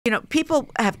You know, people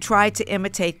have tried to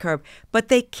imitate Curb, but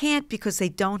they can't because they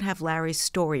don't have Larry's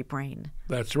story brain.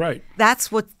 That's right.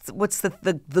 That's what's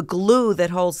the glue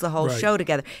that holds the whole show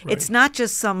together. Right. It's not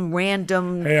just some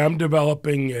random... Hey, I'm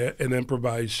developing an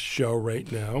improvised show right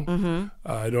now. Mm-hmm.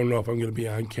 I don't know if I'm going to be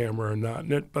on camera or not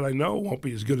in it, but I know it won't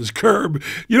be as good as Curb.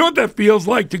 You know what that feels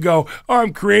like to go, oh,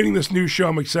 I'm creating this new show.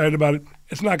 I'm excited about it.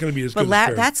 It's not going to be as good as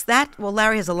Curb. Well,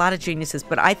 Larry has a lot of geniuses,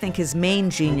 but I think his main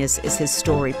genius is his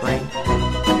story brain.